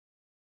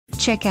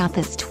Check out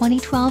this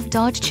 2012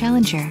 Dodge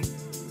Challenger.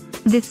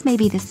 This may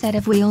be the set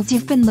of wheels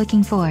you've been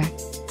looking for.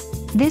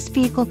 This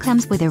vehicle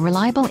comes with a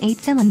reliable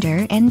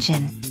 8-cylinder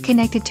engine,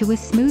 connected to a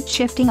smooth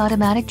shifting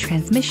automatic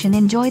transmission.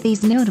 Enjoy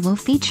these notable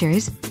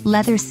features: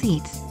 leather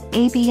seats,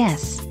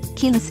 ABS,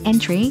 keyless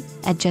entry,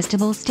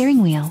 adjustable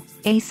steering wheel,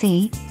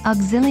 AC,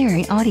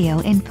 auxiliary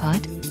audio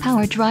input,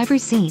 power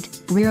driver's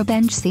seat, rear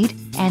bench seat,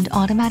 and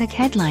automatic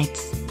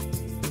headlights.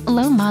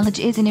 Low mileage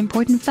is an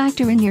important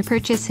factor in your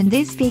purchase, and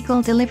this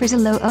vehicle delivers a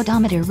low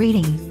odometer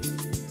reading.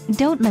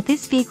 Don't let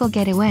this vehicle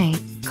get away.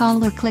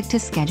 Call or click to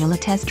schedule a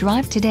test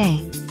drive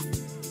today.